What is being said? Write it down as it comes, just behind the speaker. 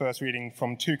First reading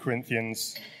from 2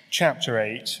 Corinthians chapter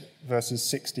 8, verses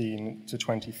 16 to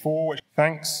 24.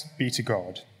 Thanks be to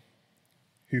God,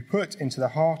 who put into the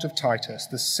heart of Titus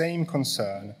the same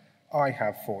concern I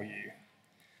have for you.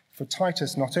 For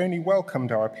Titus not only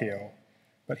welcomed our appeal,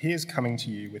 but he is coming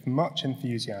to you with much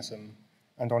enthusiasm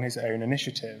and on his own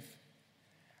initiative.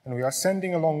 And we are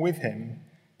sending along with him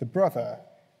the brother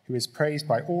who is praised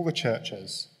by all the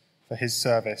churches for his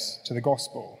service to the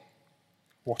gospel.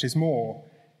 What is more,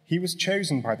 he was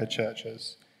chosen by the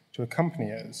churches to accompany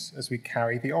us as we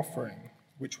carry the offering,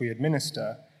 which we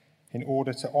administer in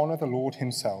order to honor the Lord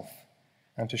himself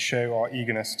and to show our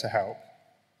eagerness to help.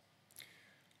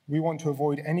 We want to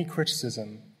avoid any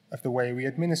criticism of the way we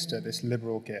administer this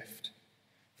liberal gift,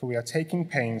 for we are taking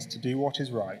pains to do what is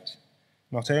right,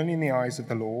 not only in the eyes of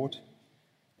the Lord,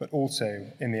 but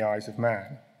also in the eyes of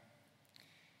man.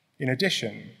 In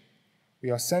addition, we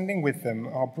are sending with them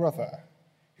our brother,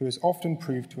 who has often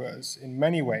proved to us in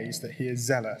many ways that he is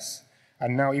zealous,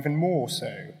 and now even more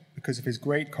so because of his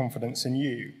great confidence in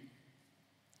you.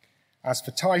 As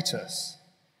for Titus,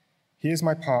 he is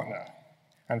my partner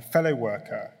and fellow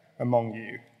worker among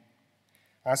you.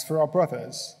 As for our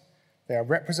brothers, they are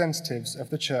representatives of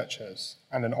the churches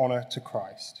and an honor to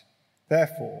Christ.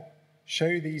 Therefore,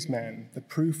 show these men the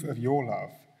proof of your love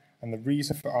and the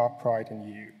reason for our pride in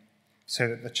you, so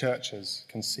that the churches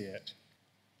can see it.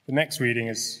 The next reading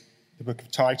is the book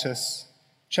of Titus,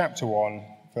 chapter 1,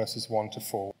 verses 1 to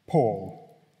 4.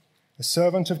 Paul, a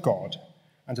servant of God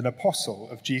and an apostle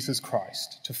of Jesus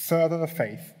Christ, to further the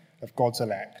faith of God's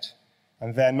elect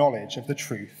and their knowledge of the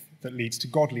truth that leads to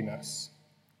godliness,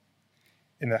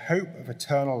 in the hope of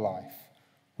eternal life,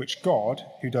 which God,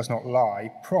 who does not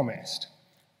lie, promised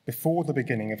before the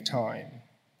beginning of time,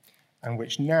 and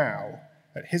which now,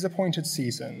 at his appointed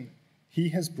season, he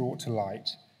has brought to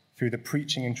light through the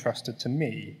preaching entrusted to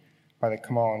me by the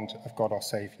command of God our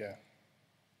Saviour.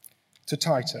 To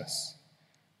Titus,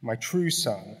 my true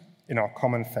son in our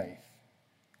common faith,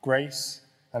 grace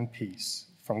and peace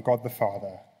from God the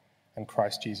Father and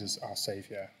Christ Jesus our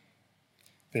Saviour.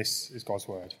 This is God's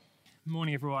word.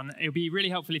 Morning, everyone. It would be really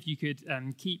helpful if you could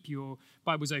keep your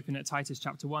Bibles open at Titus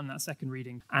chapter 1, that second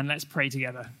reading, and let's pray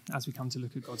together as we come to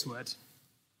look at God's word.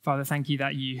 Father, thank you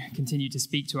that you continue to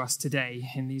speak to us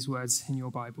today in these words in your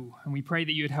Bible. And we pray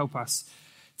that you would help us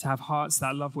to have hearts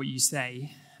that love what you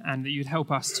say, and that you would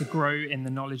help us to grow in the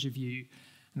knowledge of you,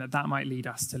 and that might lead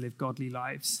us to live godly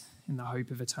lives in the hope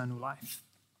of eternal life.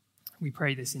 We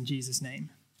pray this in Jesus'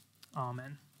 name.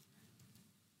 Amen.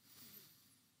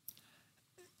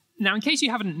 Now, in case you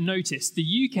haven't noticed,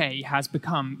 the UK has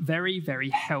become very,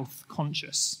 very health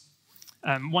conscious.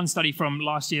 One study from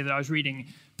last year that I was reading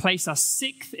placed us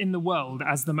 6th in the world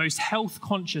as the most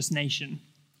health-conscious nation.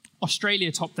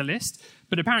 Australia topped the list,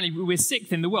 but apparently we're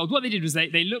 6th in the world. What they did was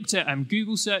they looked at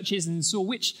Google searches and saw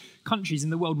which countries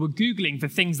in the world were Googling for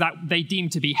things that they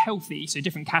deemed to be healthy. So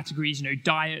different categories,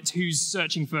 diet, who's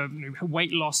searching for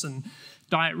weight loss and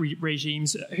diet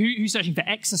regimes, who's searching for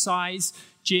exercise,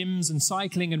 gyms and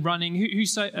cycling and running,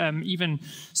 who's even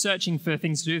searching for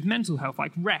things to do with mental health,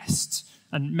 like rest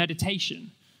and meditation.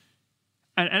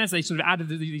 And as they sort of added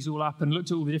these all up and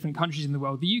looked at all the different countries in the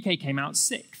world, the UK came out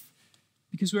 6th,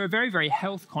 because we're a very, very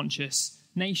health-conscious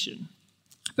nation.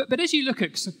 But as you look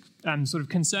at sort of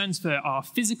concerns for our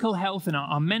physical health and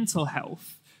our mental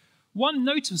health, one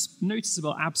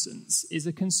noticeable absence is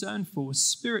a concern for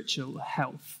spiritual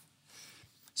health.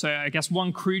 So I guess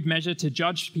one crude measure to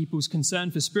judge people's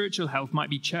concern for spiritual health might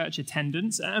be church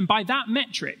attendance. And by that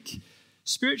metric,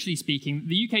 spiritually speaking,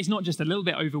 the UK is not just a little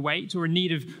bit overweight or in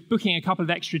need of booking a couple of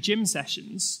extra gym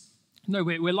sessions. No,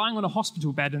 we're lying on a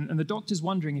hospital bed and the doctor's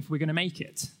wondering if we're going to make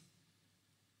it.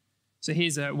 So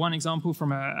here's one example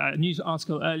from a news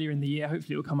article earlier in the year.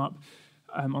 Hopefully it will come up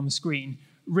on the screen.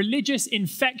 Religious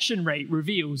infection rate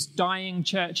reveals dying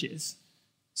churches.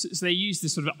 So they use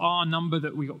this sort of R number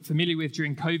that we got familiar with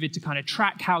during COVID to kind of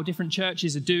track how different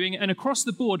churches are doing. And across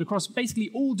the board, across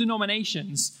basically all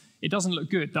denominations, it doesn't look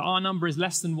good. The R number is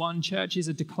less than 1. Churches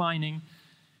are declining.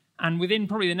 And within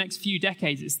probably the next few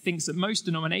decades, it thinks that most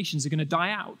denominations are going to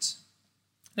die out.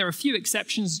 There are a few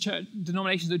exceptions.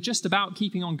 Denominations are just about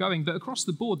keeping on going. But across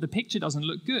the board, the picture doesn't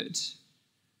look good.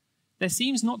 There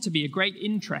seems not to be a great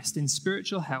interest in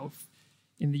spiritual health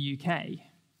in the UK.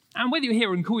 And whether you're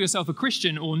here and call yourself a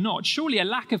Christian or not, surely a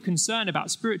lack of concern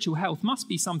about spiritual health must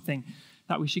be something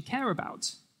that we should care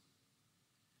about.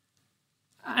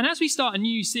 And as we start a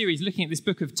new series looking at this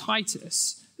book of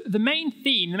Titus, the main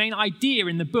theme, the main idea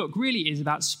in the book really is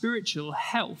about spiritual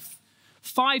health.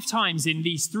 5 times in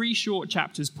these 3 short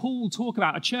chapters, Paul will talk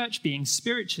about a church being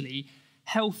spiritually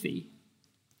healthy.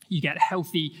 You get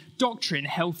healthy doctrine,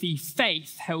 healthy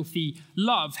faith, healthy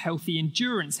love, healthy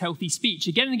endurance, healthy speech.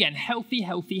 Again and again, healthy,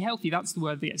 healthy, healthy. That's the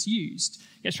word that gets used.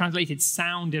 It gets translated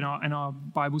sound in our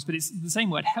Bibles, but it's the same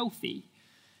word, healthy.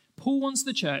 Paul wants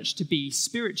the church to be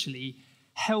spiritually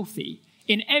healthy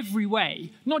in every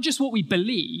way, not just what we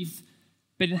believe,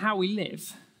 but in how we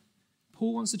live.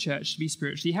 Paul wants the church to be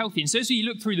spiritually healthy. And so as we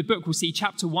look through the book, we'll see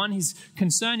chapter 1, his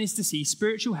concern is to see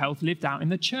spiritual health lived out in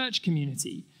the church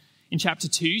community. In chapter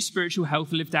 2, spiritual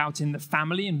health lived out in the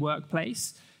family and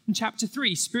workplace. In chapter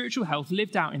 3, spiritual health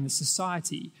lived out in the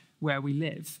society where we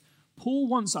live. Paul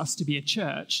wants us to be a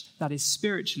church that is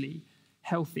spiritually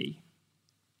healthy.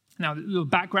 Now, a little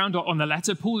background on the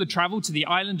letter. Paul had traveled to the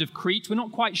island of Crete. We're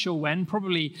not quite sure when,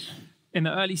 probably in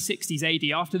the early 60s AD,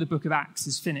 after the book of Acts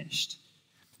is finished.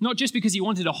 Not just because he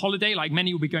wanted a holiday, like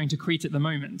many will be going to Crete at the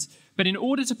moment, but in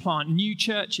order to plant new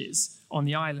churches on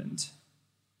the island.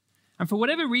 And for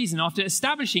whatever reason, after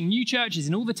establishing new churches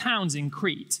in all the towns in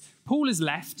Crete, Paul has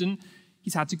left and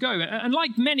he's had to go. And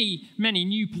like many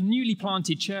newly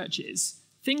planted churches,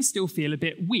 things still feel a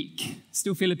bit weak,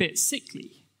 still feel a bit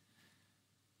sickly.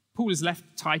 Paul has left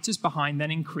Titus behind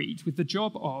then in Crete with the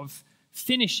job of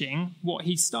finishing what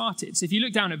he started. So if you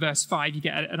look down at verse 5, you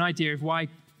get an idea of why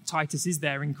Titus is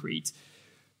there in Crete.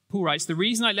 Paul writes, "The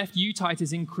reason I left you,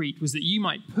 Titus, in Crete was that you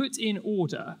might put in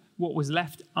order what was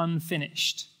left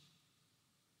unfinished."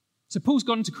 So Paul's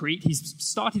gone to Crete, he's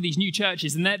started these new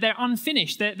churches, and they're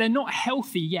unfinished, they're not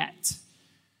healthy yet.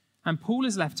 And Paul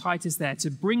has left Titus there to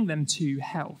bring them to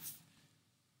health.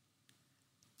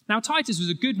 Now, Titus was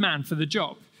a good man for the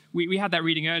job. We had that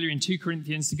reading earlier in 2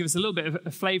 Corinthians to give us a little bit of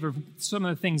a flavor of some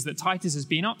of the things that Titus has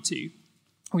been up to.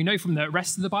 We know from the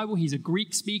rest of the Bible he's a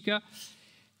Greek speaker.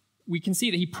 We can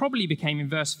see that he probably became, in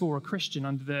verse 4, a Christian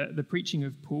under the preaching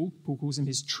of Paul. Paul calls him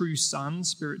his true son,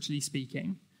 spiritually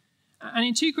speaking. And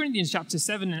in 2 Corinthians chapter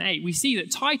 7 and 8, we see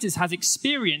that Titus has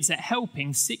experience at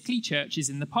helping sickly churches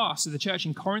in the past. So the church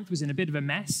in Corinth was in a bit of a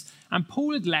mess, and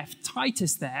Paul had left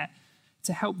Titus there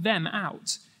to help them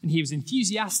out. And he was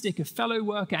enthusiastic, a fellow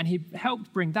worker, and he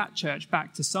helped bring that church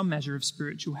back to some measure of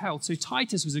spiritual health. So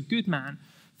Titus was a good man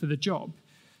for the job.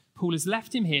 Paul has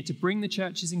left him here to bring the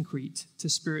churches in Crete to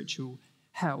spiritual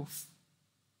health.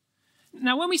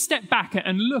 Now, when we step back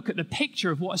and look at the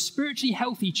picture of what a spiritually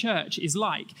healthy church is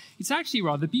like, it's actually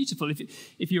rather beautiful,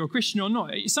 if you're a Christian or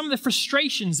not. Some of the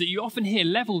frustrations that you often hear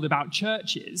leveled about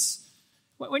churches,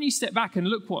 when you step back and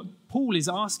look what Paul is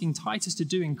asking Titus to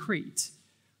do in Crete,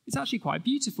 it's actually quite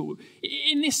beautiful.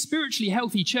 In this spiritually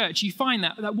healthy church, you find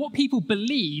that what people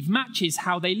believe matches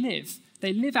how they live.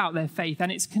 They live out their faith,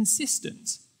 and it's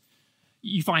consistent.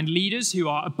 You find leaders who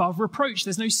are above reproach.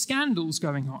 There's no scandals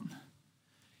going on.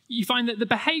 You find that the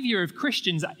behavior of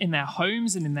Christians in their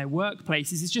homes and in their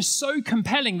workplaces is just so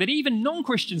compelling that even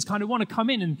non-Christians kind of want to come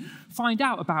in and find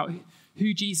out about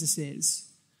who Jesus is.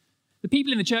 The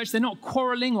people in the church, they're not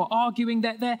quarreling or arguing.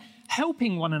 They're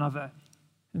helping one another,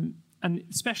 and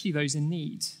especially those in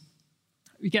need.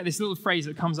 We get this little phrase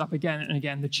that comes up again and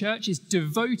again. The church is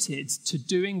devoted to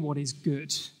doing what is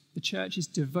good. The church is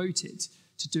devoted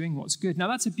to doing what's good. Now,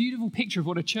 that's a beautiful picture of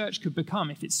what a church could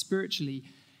become if it's spiritually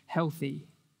healthy.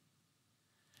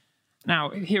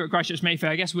 Now, here at Christchurch Mayfair,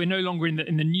 I guess we're no longer in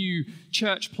the new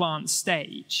church plant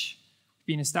stage.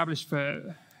 We've been established for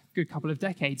a good couple of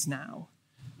decades now.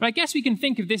 But I guess we can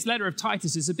think of this letter of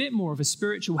Titus as a bit more of a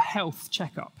spiritual health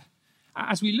checkup.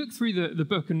 As we look through the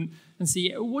book and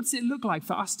see, what does it look like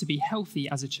for us to be healthy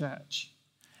as a church?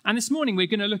 And this morning, we're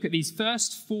going to look at these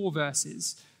first 4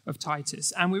 verses of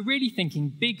Titus, and we're really thinking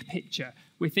big picture.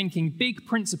 We're thinking big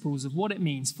principles of what it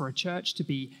means for a church to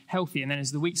be healthy. And then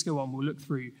as the weeks go on, we'll look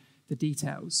through the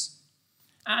details.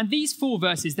 And these 4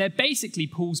 verses, they're basically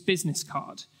Paul's business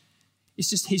card. It's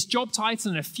just his job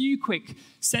title and a few quick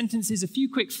sentences, a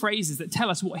few quick phrases that tell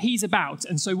us what he's about.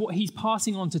 And so what he's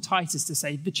passing on to Titus to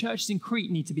say, the churches in Crete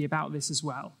need to be about this as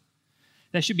well.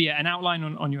 There should be an outline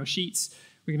on your sheets.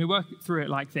 We're going to work through it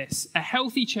like this. A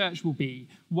healthy church will be,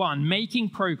 1,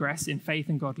 making progress in faith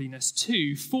and godliness.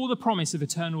 2, for the promise of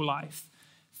eternal life.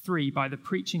 3, by the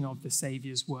preaching of the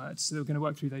Saviour's word. So we're going to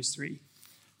work through those 3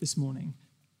 this morning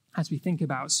as we think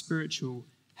about spiritual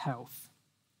health.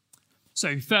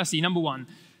 So firstly, number 1,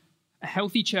 a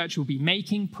healthy church will be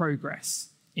making progress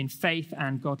in faith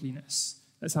and godliness.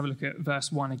 Let's have a look at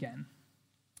verse 1 again.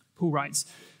 Paul writes,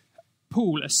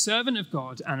 Paul, a servant of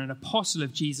God and an apostle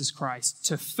of Jesus Christ,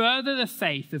 to further the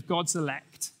faith of God's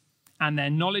elect and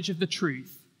their knowledge of the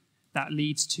truth that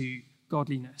leads to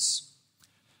godliness.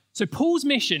 So Paul's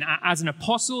mission as an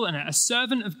apostle and a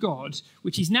servant of God,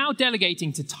 which he's now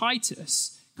delegating to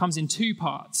Titus, comes in 2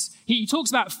 parts. He talks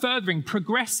about furthering,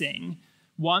 progressing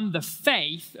 1, the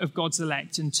faith of God's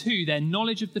elect, and 2, their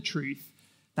knowledge of the truth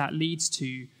that leads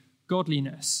to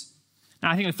godliness.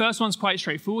 Now, I think the first one's quite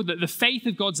straightforward, that the faith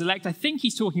of God's elect, I think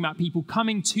he's talking about people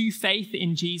coming to faith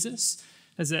in Jesus.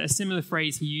 There's a similar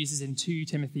phrase he uses in 2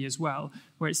 Timothy as well,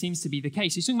 where it seems to be the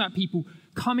case. He's talking about people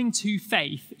coming to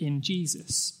faith in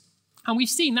Jesus. And we've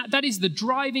seen that is the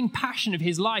driving passion of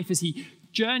his life as he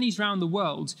journeys around the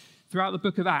world throughout the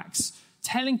book of Acts,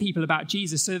 telling people about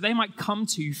Jesus so that they might come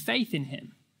to faith in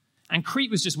him. And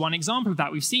Crete was just one example of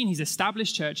that. We've seen he's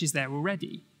established churches there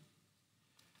already.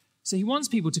 So he wants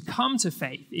people to come to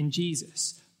faith in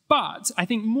Jesus. But I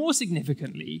think more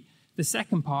significantly, the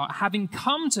second part, having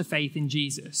come to faith in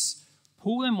Jesus,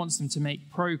 Paul then wants them to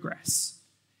make progress.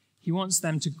 He wants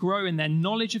them to grow in their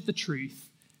knowledge of the truth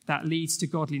that leads to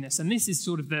godliness. And this is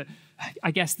sort of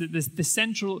the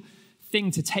central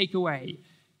thing to take away,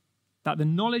 that the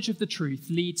knowledge of the truth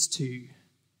leads to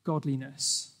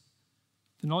godliness.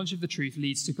 The knowledge of the truth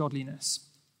leads to godliness.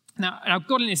 Now,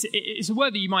 godliness is a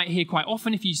word that you might hear quite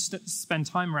often if you spend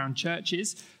time around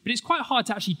churches, but it's quite hard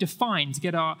to actually define, to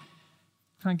get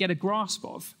a grasp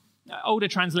of. Older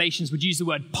translations would use the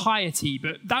word piety,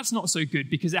 but that's not so good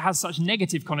because it has such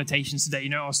negative connotations today.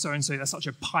 So-and-so, they're such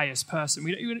a pious person.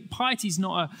 Piety is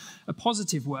not a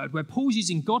positive word. Where Paul's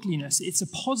using godliness, it's a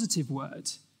positive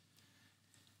word.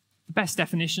 The best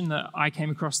definition that I came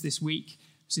across this week,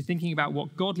 so thinking about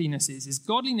what godliness is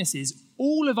godliness is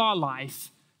all of our life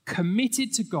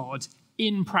committed to God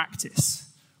in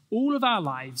practice. All of our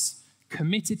lives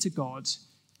committed to God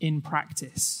in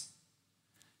practice.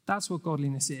 That's what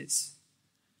godliness is.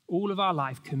 All of our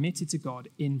life committed to God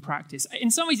in practice.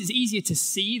 In some ways, it's easier to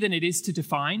see than it is to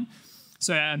define.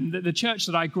 So the church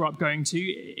that I grew up going to,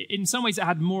 in some ways, it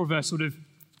had more of a sort of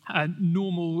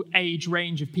normal age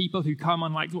range of people who come,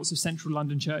 unlike lots of central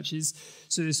London churches.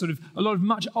 So there's sort of a lot of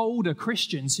much older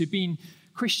Christians who've been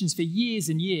Christians for years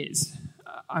and years.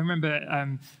 I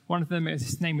remember one of them,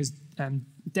 his name was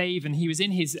Dave, and he was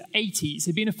in his 80s.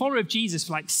 He'd been a follower of Jesus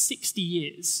for like 60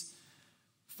 years.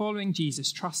 Following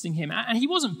Jesus, trusting him. And he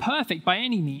wasn't perfect by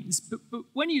any means, but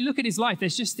when you look at his life,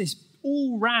 there's just this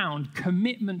all-round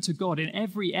commitment to God in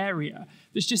every area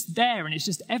that's just there, and it's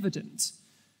just evident.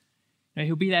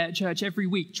 He'll be there at church every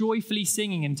week, joyfully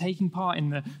singing and taking part in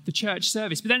the church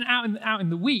service. But then out in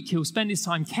the week, he'll spend his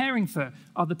time caring for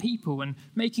other people and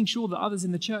making sure that others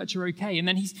in the church are okay. And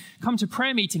then he's come to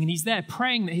prayer meeting, and he's there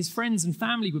praying that his friends and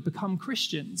family would become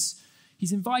Christians.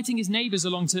 He's inviting his neighbors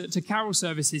along to carol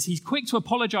services. He's quick to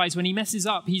apologize when he messes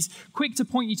up. He's quick to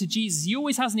point you to Jesus. He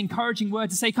always has an encouraging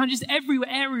word to say. Kind of just every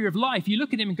area of life, you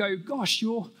look at him and go, gosh,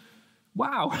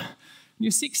 wow. When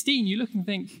you're 16, you look and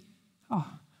think, oh,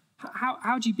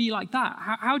 how do you be like that?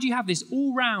 How do you have this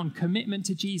all-round commitment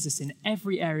to Jesus in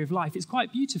every area of life? It's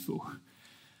quite beautiful.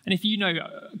 And if you know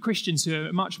Christians who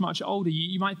are much, much older,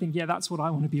 you might think, yeah, that's what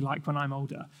I want to be like when I'm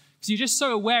older. Because you're just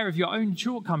so aware of your own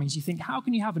shortcomings. You think, how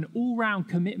can you have an all-round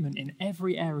commitment in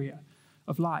every area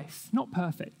of life? Not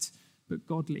perfect, but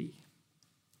godly.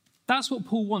 That's what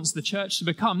Paul wants the church to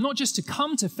become, not just to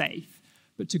come to faith,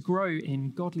 but to grow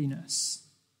in godliness.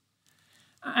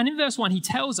 And in verse 1, he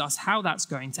tells us how that's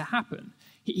going to happen.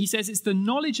 He says it's the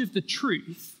knowledge of the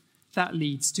truth that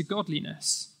leads to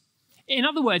godliness. In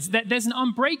other words, there's an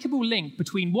unbreakable link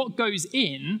between what goes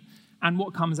in and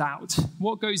what comes out.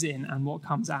 What goes in and what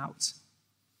comes out.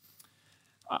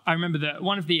 I remember that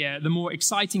one of the more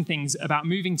exciting things about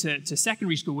moving to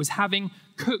secondary school was having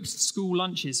cooked school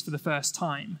lunches for the first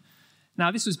time.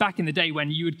 Now, this was back in the day when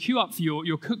you would queue up for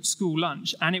your cooked school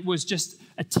lunch, and it was just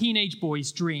a teenage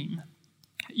boy's dream.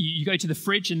 You go to the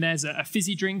fridge and there's a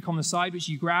fizzy drink on the side which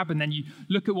you grab, and then you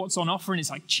look at what's on offer, and it's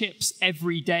like chips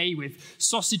every day with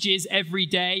sausages every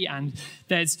day, and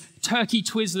there's turkey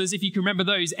Twizzlers, if you can remember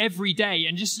those, every day,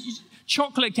 and just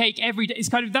chocolate cake every day. It's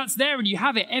kind of, that's there and you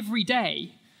have it every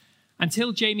day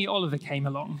until Jamie Oliver came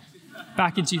along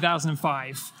back in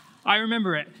 2005. I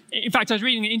remember it. In fact, I was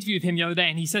reading an interview with him the other day,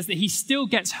 and he says that he still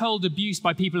gets hurled abuse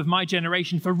by people of my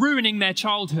generation for ruining their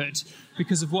childhood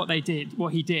because of what he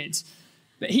did.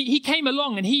 But he came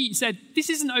along and he said, this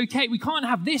isn't okay. We can't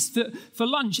have this for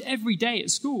lunch every day at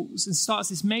schools, and starts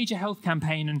this major health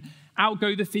campaign, and out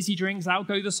go the fizzy drinks, out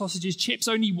go the sausages, chips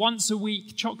only once a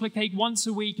week, chocolate cake once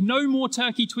a week, no more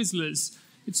turkey Twizzlers.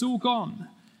 It's all gone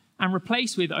and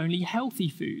replaced with only healthy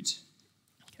food,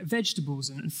 vegetables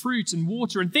and fruit and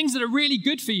water and things that are really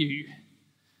good for you.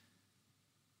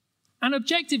 And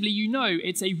objectively,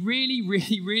 it's a really,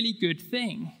 really, really good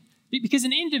thing. Because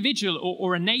an individual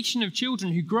or a nation of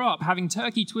children who grow up having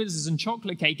turkey Twizzlers and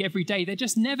chocolate cake every day, they're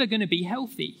just never going to be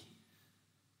healthy.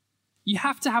 You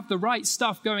have to have the right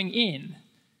stuff going in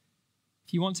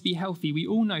if you want to be healthy. We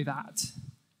all know that.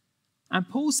 And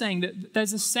Paul's saying that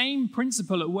there's the same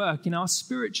principle at work in our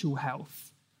spiritual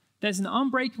health. There's an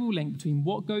unbreakable link between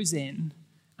what goes in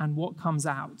and what comes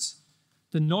out.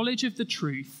 The knowledge of the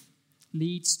truth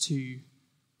leads to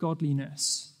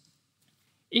godliness.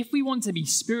 If we want to be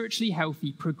spiritually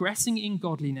healthy, progressing in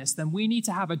godliness, then we need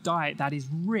to have a diet that is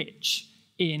rich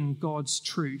in God's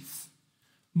truth.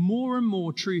 More and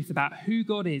more truth about who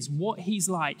God is, what he's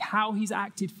like, how he's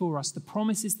acted for us, the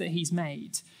promises that he's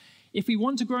made. If we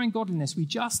want to grow in godliness, we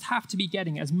just have to be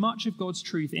getting as much of God's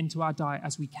truth into our diet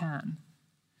as we can.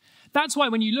 That's why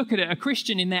when you look at a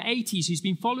Christian in their 80s who's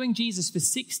been following Jesus for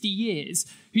 60 years,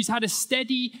 who's had a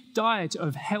steady diet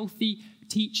of healthy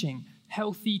teaching,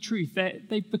 healthy truth,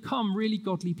 they've become really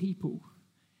godly people.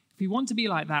 If we want to be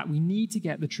like that, we need to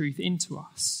get the truth into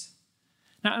us.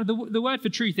 Now, the word for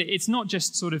truth, it's not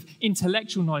just sort of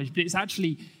intellectual knowledge, but it's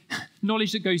actually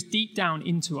knowledge that goes deep down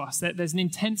into us. There's an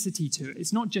intensity to it.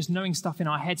 It's not just knowing stuff in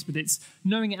our heads, but it's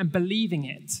knowing it and believing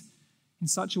it in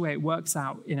such a way it works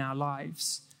out in our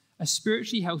lives. A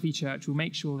spiritually healthy church will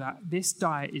make sure that this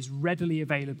diet is readily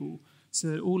available so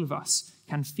that all of us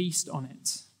can feast on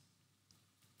it.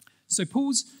 So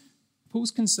Paul's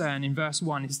concern in verse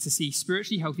 1 is to see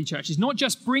spiritually healthy churches not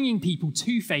just bringing people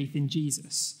to faith in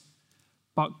Jesus,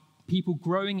 but people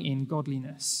growing in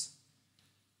godliness,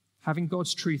 having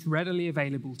God's truth readily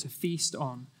available to feast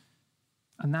on.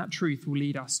 And that truth will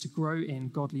lead us to grow in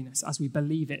godliness as we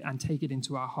believe it and take it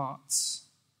into our hearts.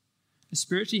 A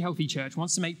spiritually healthy church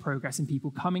wants to make progress in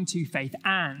people coming to faith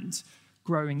and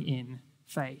growing in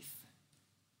faith.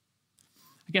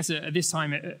 I guess at this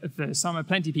time of the summer,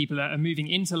 plenty of people are moving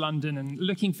into London and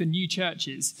looking for new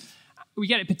churches. We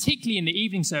get it particularly in the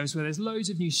evening service where there's loads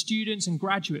of new students and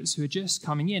graduates who are just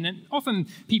coming in. And often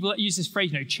people use this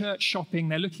phrase, church shopping.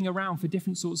 They're looking around for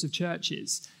different sorts of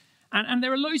churches. And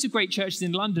there are loads of great churches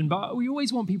in London, but we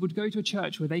always want people to go to a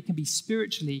church where they can be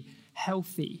spiritually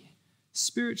healthy.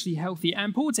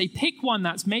 And Paul would say, pick one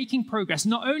that's making progress,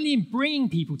 not only in bringing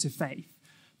people to faith,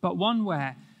 but one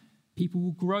where people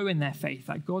will grow in their faith,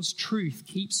 that God's truth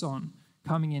keeps on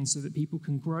coming in so that people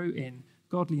can grow in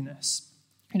godliness.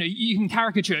 You can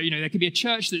caricature, there could be a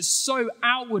church that's so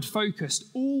outward focused,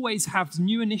 always has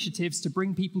new initiatives to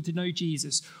bring people to know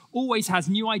Jesus, always has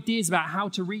new ideas about how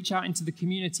to reach out into the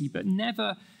community, but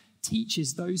never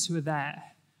teaches those who are there.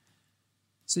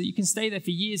 So that you can stay there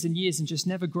for years and years and just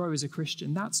never grow as a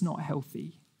Christian. That's not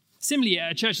healthy. Similarly,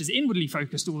 a church that's inwardly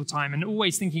focused all the time and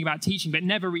always thinking about teaching but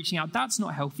never reaching out, that's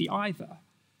not healthy either.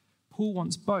 Paul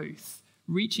wants both,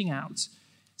 reaching out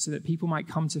so that people might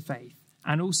come to faith,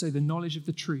 and also the knowledge of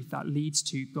the truth that leads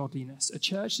to godliness. A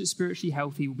church that's spiritually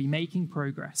healthy will be making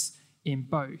progress in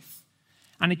both.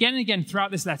 And again throughout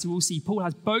this letter, we'll see Paul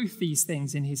has both these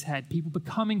things in his head, people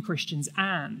becoming Christians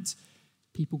and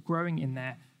people growing in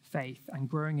their faith and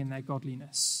growing in their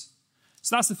godliness.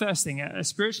 So that's the first thing. A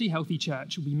spiritually healthy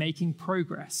church will be making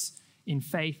progress in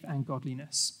faith and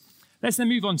godliness. Let's then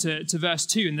move on to verse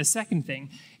 2. And the second thing,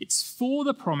 it's for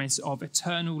the promise of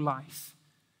eternal life.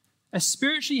 A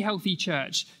spiritually healthy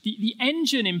church, the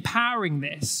engine empowering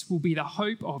this will be the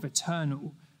hope of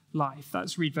eternal life.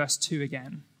 Let's read verse 2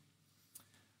 again.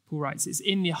 Paul writes, it's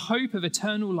in the hope of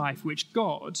eternal life which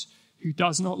God, who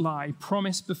does not lie,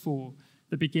 promised before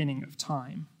the beginning of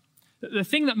time. The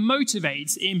thing that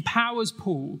motivates, empowers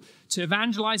Paul to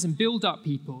evangelize and build up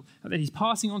people that he's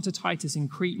passing on to Titus in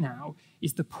Crete now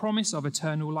is the promise of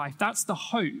eternal life. That's the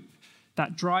hope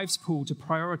that drives Paul to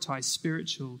prioritize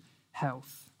spiritual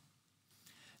health.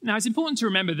 Now, it's important to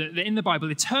remember that in the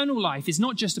Bible, eternal life is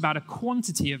not just about a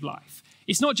quantity of life.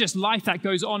 It's not just life that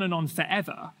goes on and on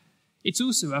forever. It's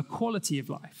also a quality of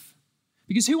life.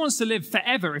 Because who wants to live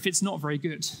forever if it's not very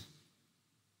good?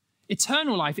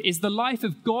 Eternal life is the life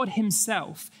of God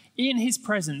himself in his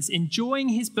presence, enjoying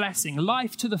his blessing,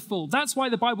 life to the full. That's why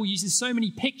the Bible uses so many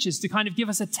pictures to kind of give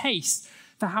us a taste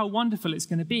for how wonderful it's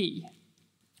going to be.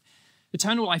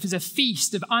 Eternal life is a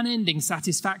feast of unending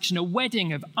satisfaction, a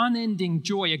wedding of unending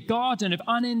joy, a garden of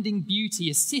unending beauty,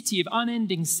 a city of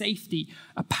unending safety,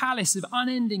 a palace of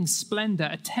unending splendor,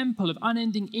 a temple of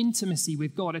unending intimacy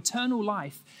with God. Eternal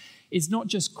life is not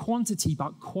just quantity,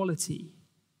 but quality.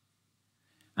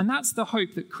 And that's the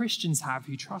hope that Christians have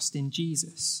who trust in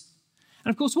Jesus.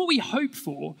 And of course, what we hope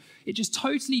for, it just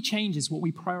totally changes what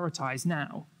we prioritize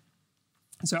now.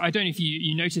 So I don't know if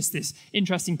you noticed this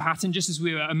interesting pattern just as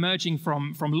we were emerging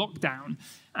from lockdown.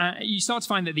 You start to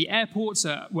find that the airports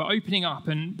were opening up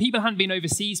and people hadn't been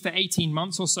overseas for 18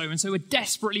 months or so, and so were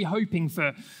desperately hoping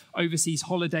for overseas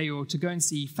holiday or to go and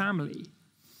see family.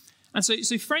 And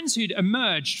so friends who'd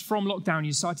emerged from lockdown,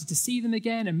 you started to see them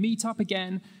again and meet up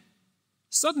again.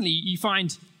 Suddenly you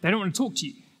find they don't want to talk to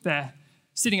you. They're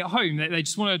sitting at home, they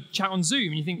just want to chat on Zoom,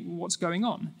 and you think, well, what's going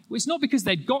on? Well, it's not because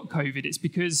they'd got COVID, it's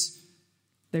because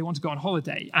they want to go on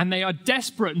holiday, and they are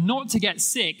desperate not to get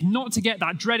sick, not to get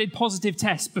that dreaded positive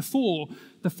test before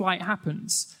the flight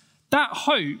happens. That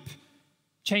hope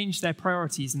changed their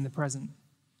priorities in the present.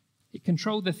 It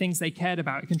controlled the things they cared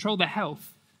about. It controlled their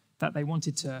health that they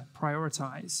wanted to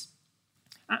prioritize.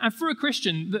 And for a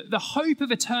Christian, the hope of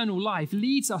eternal life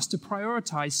leads us to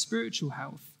prioritize spiritual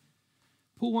health.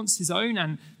 Paul wants his own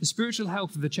and the spiritual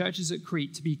health of the churches at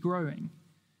Crete to be growing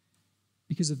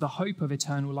because of the hope of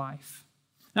eternal life.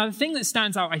 Now, the thing that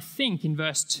stands out, I think, in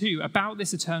verse 2 about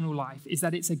this eternal life is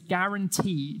that it's a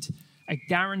guaranteed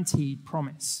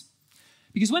promise.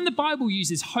 Because when the Bible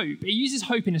uses hope, it uses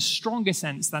hope in a stronger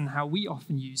sense than how we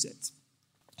often use it.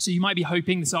 So you might be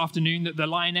hoping this afternoon that the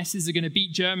Lionesses are going to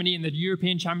beat Germany in the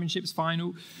European Championships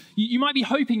final. You might be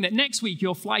hoping that next week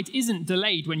your flight isn't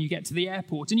delayed when you get to the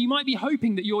airport. And you might be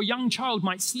hoping that your young child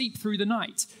might sleep through the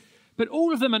night. But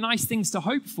all of them are nice things to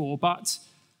hope for, but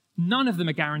none of them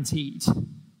are guaranteed.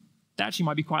 That actually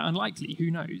might be quite unlikely.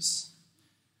 Who knows?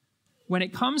 When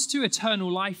it comes to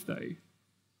eternal life, though,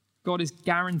 God has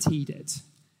guaranteed it.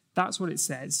 That's what it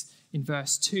says in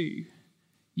verse 2.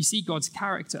 You see God's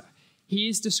character. He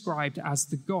is described as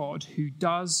the God who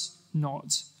does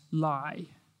not lie.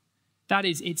 That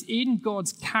is, it's in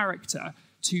God's character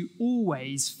to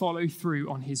always follow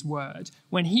through on his word.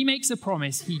 When he makes a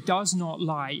promise, he does not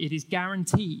lie. It is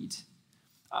guaranteed.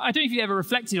 I don't know if you've ever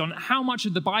reflected on how much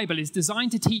of the Bible is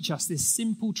designed to teach us this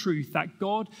simple truth that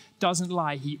God doesn't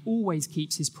lie. He always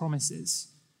keeps his promises.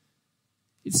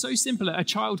 It's so simple that a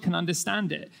child can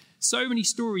understand it. So many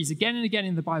stories again and again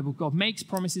in the Bible, God makes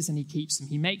promises and he keeps them.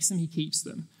 He makes them, he keeps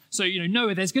them. So,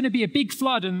 Noah, there's going to be a big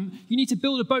flood and you need to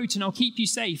build a boat and I'll keep you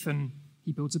safe. And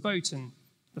he builds a boat and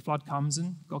the flood comes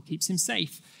and God keeps him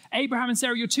safe. Abraham and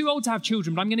Sarah, you're too old to have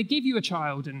children, but I'm going to give you a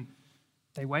child. And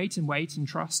they wait and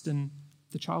trust, and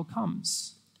the child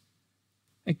comes.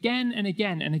 Again and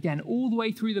again and again, all the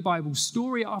way through the Bible,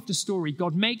 story after story,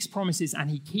 God makes promises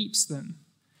and he keeps them.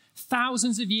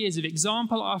 Thousands of years of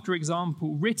example after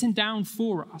example written down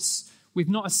for us with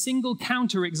not a single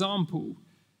counter-example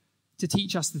to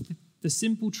teach us the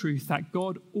simple truth that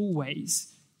God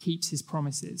always keeps his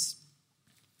promises.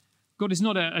 God is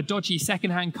not a dodgy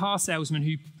second-hand car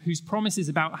salesman whose promises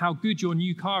about how good your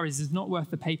new car is not worth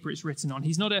the paper it's written on.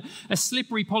 He's not a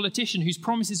slippery politician whose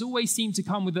promises always seem to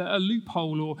come with a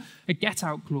loophole or a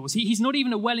get-out clause. He's not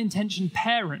even a well-intentioned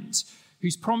parent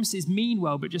whose promises mean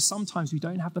well, but just sometimes we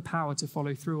don't have the power to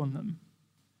follow through on them.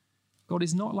 God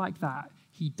is not like that.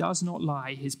 He does not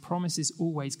lie. His promises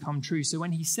always come true. So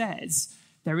when he says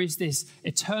there is this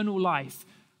eternal life,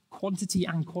 quantity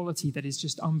and quality that is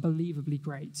just unbelievably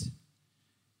great,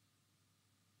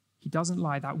 he doesn't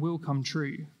lie. That will come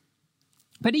true.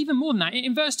 But even more than that,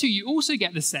 in verse 2, you also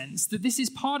get the sense that this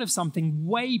is part of something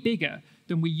way bigger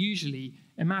than we usually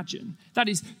imagine. That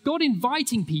is, God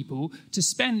inviting people to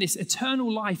spend this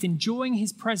eternal life enjoying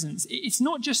his presence. It's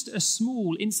not just a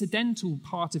small, incidental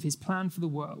part of his plan for the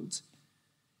world.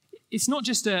 It's not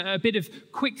just a bit of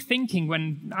quick thinking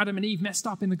when Adam and Eve messed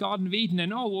up in the Garden of Eden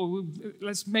and,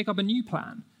 let's make up a new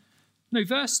plan. No,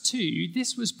 verse 2,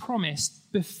 this was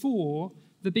promised before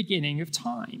the beginning of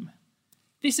time.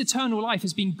 This eternal life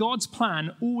has been God's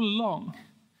plan all along.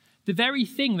 The very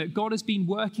thing that God has been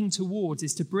working towards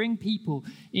is to bring people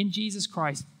in Jesus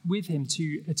Christ with him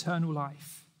to eternal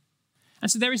life. And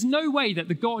so there is no way that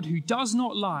the God who does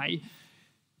not lie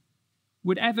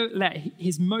would ever let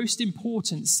his most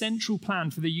important central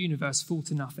plan for the universe fall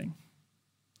to nothing.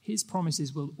 His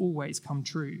promises will always come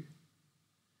true.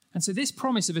 And so this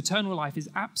promise of eternal life is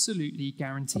absolutely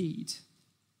guaranteed.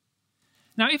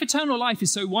 Now, if eternal life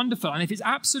is so wonderful and if it's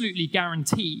absolutely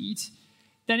guaranteed,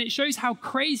 then it shows how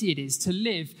crazy it is to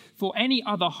live for any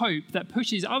other hope that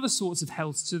pushes other sorts of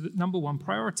health to the number one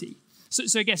priority.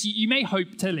 So I guess you may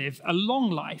hope to live a long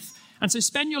life, and so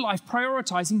spend your life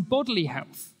prioritizing bodily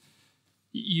health.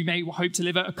 You may hope to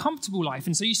live a comfortable life,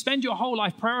 and so you spend your whole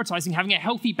life prioritizing having a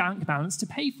healthy bank balance to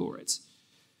pay for it.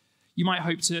 You might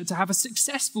hope to have a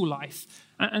successful life.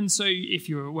 And so if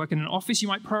you're working in an office, you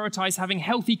might prioritize having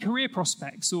healthy career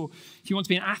prospects. Or if you want to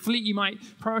be an athlete, you might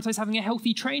prioritize having a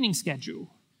healthy training schedule.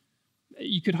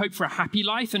 You could hope for a happy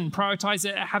life and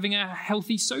prioritize having a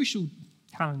healthy social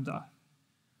calendar.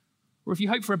 Or if you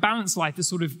hope for a balanced life that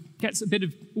sort of gets a bit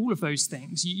of all of those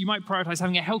things, you might prioritize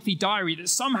having a healthy diary that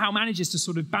somehow manages to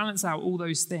sort of balance out all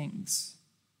those things.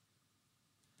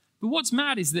 But what's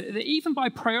mad is that even by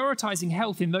prioritizing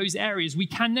health in those areas, we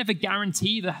can never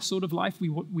guarantee the sort of life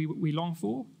we long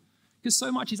for, because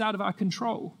so much is out of our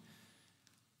control.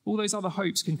 All those other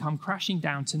hopes can come crashing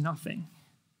down to nothing.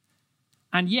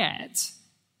 And yet,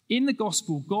 in the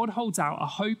gospel, God holds out a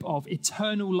hope of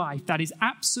eternal life that is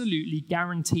absolutely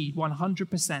guaranteed,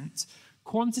 100%.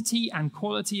 Quantity and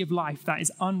quality of life that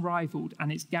is unrivaled,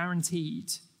 and it's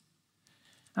guaranteed.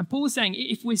 And Paul's saying,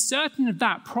 if we're certain of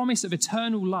that promise of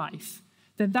eternal life,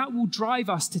 then that will drive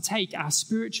us to take our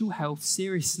spiritual health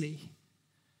seriously.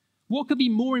 What could be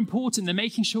more important than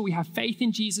making sure we have faith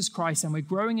in Jesus Christ and we're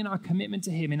growing in our commitment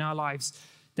to him in our lives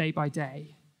day by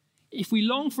day? If we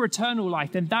long for eternal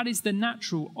life, then that is the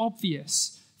natural,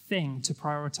 obvious thing to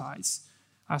prioritize,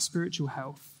 our spiritual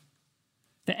health.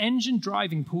 The engine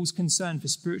driving Paul's concern for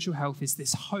spiritual health is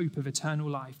this hope of eternal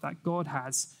life that God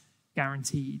has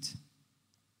guaranteed.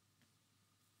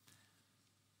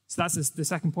 So that's the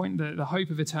second point, the hope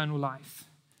of eternal life.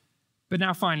 But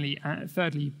now finally,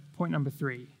 thirdly, point number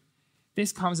 3.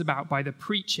 This comes about by the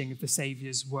preaching of the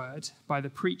Saviour's word, by the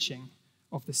preaching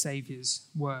of the Saviour's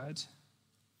word.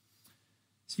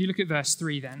 So if you look at verse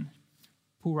 3 then,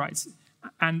 Paul writes,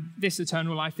 "And this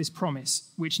eternal life, this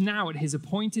promise, which now at his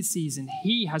appointed season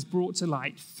he has brought to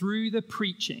light through the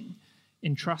preaching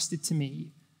entrusted to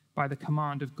me by the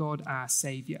command of God our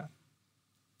Saviour."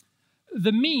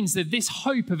 The means that this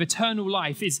hope of eternal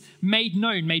life is made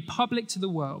known, made public to the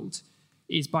world,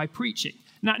 is by preaching.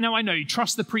 Now I know you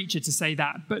trust the preacher to say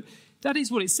that, but that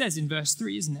is what it says in verse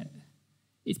 3, isn't it?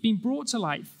 It's been brought to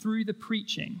light through the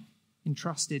preaching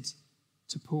entrusted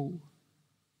to Paul.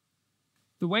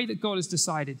 The way that God has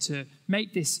decided to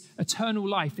make this eternal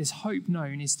life, this hope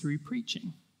known, is through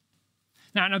preaching.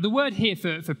 Now the word here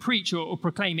for preach or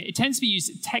proclaim, it tends to be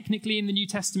used technically in the New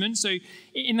Testament. So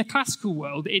in the classical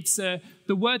world, it's the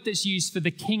word that's used for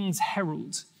the king's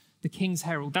herald. The king's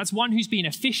herald. That's one who's been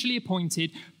officially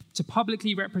appointed to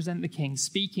publicly represent the king,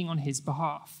 speaking on his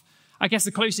behalf. I guess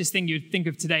the closest thing you'd think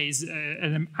of today is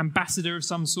an ambassador of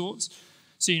some sort.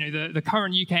 So, the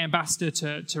current UK ambassador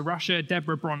to Russia,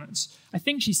 Deborah Bronner. I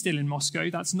think she's still in Moscow.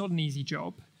 That's not an easy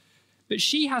job. But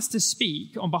she has to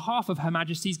speak on behalf of Her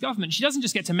Majesty's government. She doesn't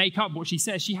just get to make up what she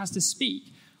says. She has to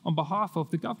speak on behalf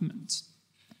of the government.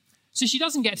 So she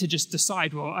doesn't get to just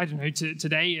decide, well, I don't know,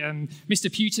 today, Mr.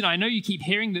 Putin, I know you keep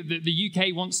hearing that the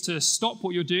UK wants to stop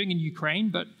what you're doing in Ukraine,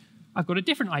 but I've got a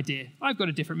different idea. I've got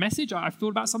a different message. I've thought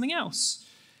about something else.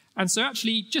 And so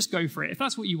actually, just go for it. If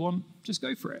that's what you want, just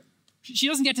go for it. She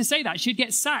doesn't get to say that. She'd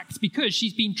get sacked because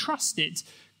she's been trusted,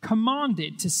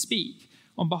 commanded to speak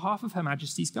on behalf of Her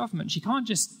Majesty's government. She can't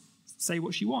just say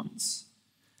what she wants.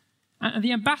 And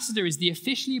the ambassador is the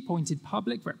officially appointed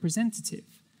public representative.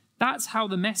 That's how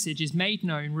the message is made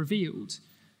known, revealed.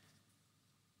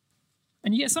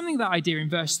 And you get something of that idea in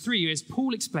verse 3 as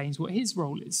Paul explains what his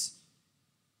role is.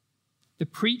 The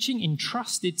preaching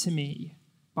entrusted to me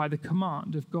by the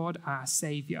command of God our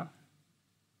Saviour.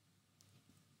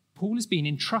 Paul has been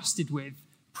entrusted with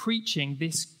preaching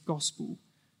this gospel.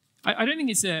 I don't think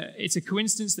it's a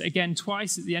coincidence that, again,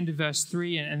 twice at the end of verse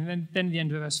 3 and then at the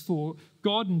end of verse 4,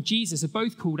 God and Jesus are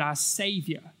both called our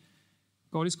Saviour.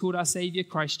 God is called our Saviour,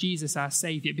 Christ Jesus our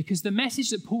Saviour, because the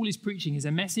message that Paul is preaching is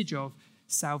a message of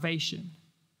salvation.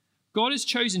 God has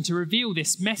chosen to reveal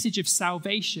this message of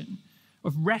salvation,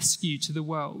 of rescue to the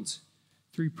world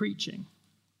through preaching.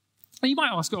 And you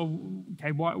might ask,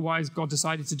 why has God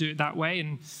decided to do it that way?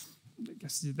 And I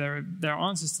guess there are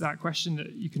answers to that question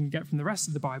that you can get from the rest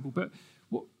of the Bible. But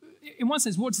in one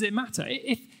sense, what does it matter?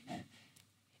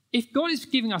 If God is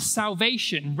giving us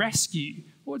salvation, rescue,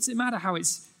 what does it matter how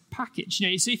it's packaged?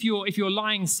 So if you're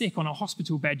lying sick on a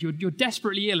hospital bed, you're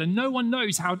desperately ill, and no one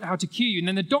knows how to cure you, and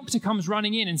then the doctor comes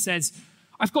running in and says,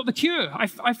 "I've got the cure.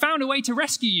 I found a way to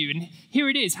rescue you, and here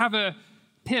it is. Have a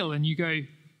pill." And you go,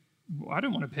 "Well, I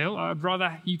don't want a pill. I'd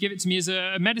rather you give it to me as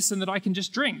a medicine that I can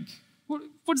just drink."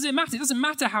 What does it matter? It doesn't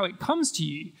matter how it comes to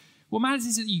you. What matters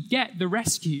is that you get the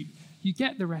rescue. You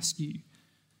get the rescue.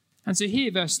 And so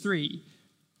here, verse 3,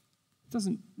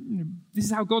 this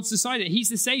is how God's decided. He's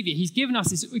the Saviour. He's given us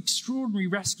this extraordinary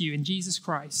rescue in Jesus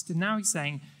Christ. And now he's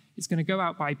saying it's going to go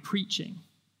out by preaching.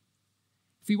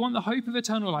 If we want the hope of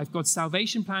eternal life, God's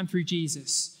salvation plan through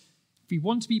Jesus, if we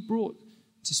want to be brought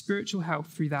to spiritual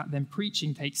health through that, then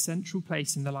preaching takes central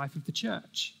place in the life of the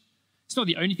church. It's not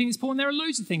the only thing that's important. There are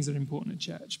loads of things that are important at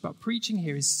church, but preaching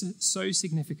here is so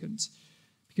significant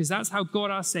because that's how God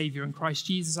our Saviour and Christ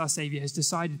Jesus our Saviour has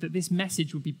decided that this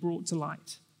message would be brought to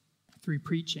light through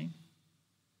preaching.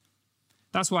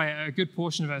 That's why a good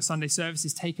portion of our Sunday service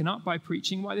is taken up by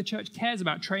preaching, why the church cares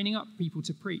about training up people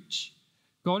to preach.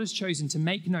 God has chosen to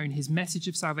make known his message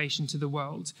of salvation to the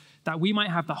world, that we might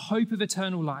have the hope of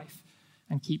eternal life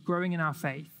and keep growing in our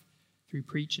faith through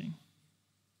preaching.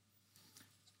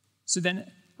 So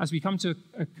then, as we come to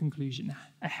a conclusion,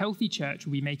 a healthy church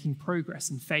will be making progress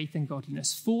in faith and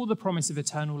godliness for the promise of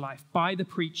eternal life by the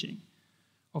preaching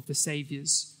of the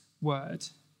Saviour's word.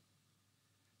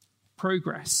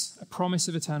 Progress, a promise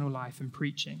of eternal life, and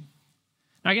preaching.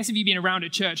 Now, I guess if you've been around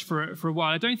at church for a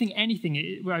while, I don't think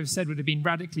anything what I've said would have been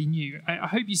radically new. I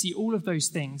hope you see all of those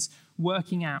things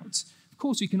working out. Of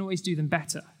course, we can always do them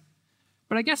better.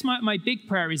 But I guess my big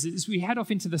prayer is as we head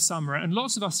off into the summer, and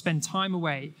lots of us spend time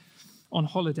away on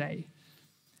holiday,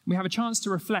 we have a chance to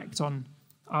reflect on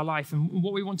our life and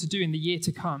what we want to do in the year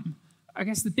to come. I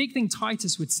guess the big thing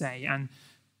Titus would say, and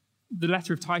the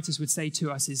letter of Titus would say to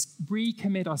us, is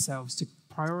recommit ourselves to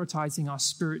prioritizing our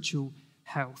spiritual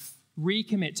health.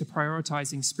 Recommit to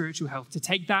prioritizing spiritual health, to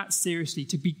take that seriously,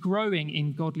 to be growing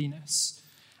in godliness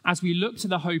as we look to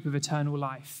the hope of eternal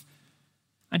life.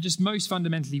 And just most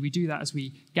fundamentally, we do that as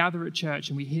we gather at church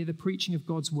and we hear the preaching of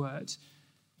God's word,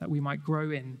 that we might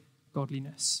grow in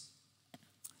godliness.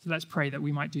 So let's pray that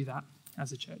we might do that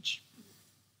as a church.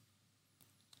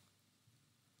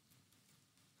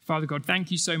 Father God,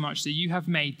 thank you so much that you have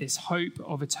made this hope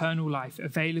of eternal life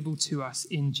available to us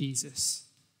in Jesus.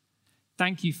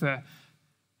 Thank you for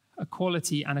a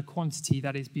quality and a quantity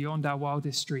that is beyond our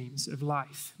wildest dreams of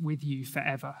life with you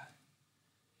forever.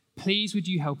 Please would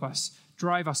you help us,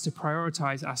 drive us to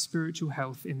prioritize our spiritual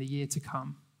health in the year to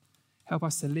come. Help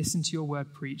us to listen to your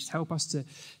word preached. Help us to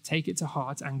take it to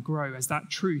heart and grow as that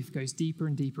truth goes deeper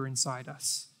and deeper inside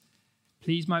us.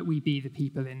 Please might we be the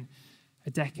people in a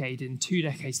decade, in 2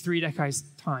 decades, 3 decades'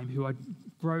 time who are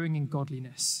growing in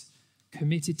godliness,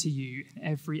 committed to you in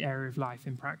every area of life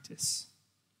in practice.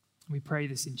 We pray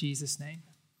this in Jesus' name.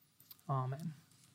 Amen.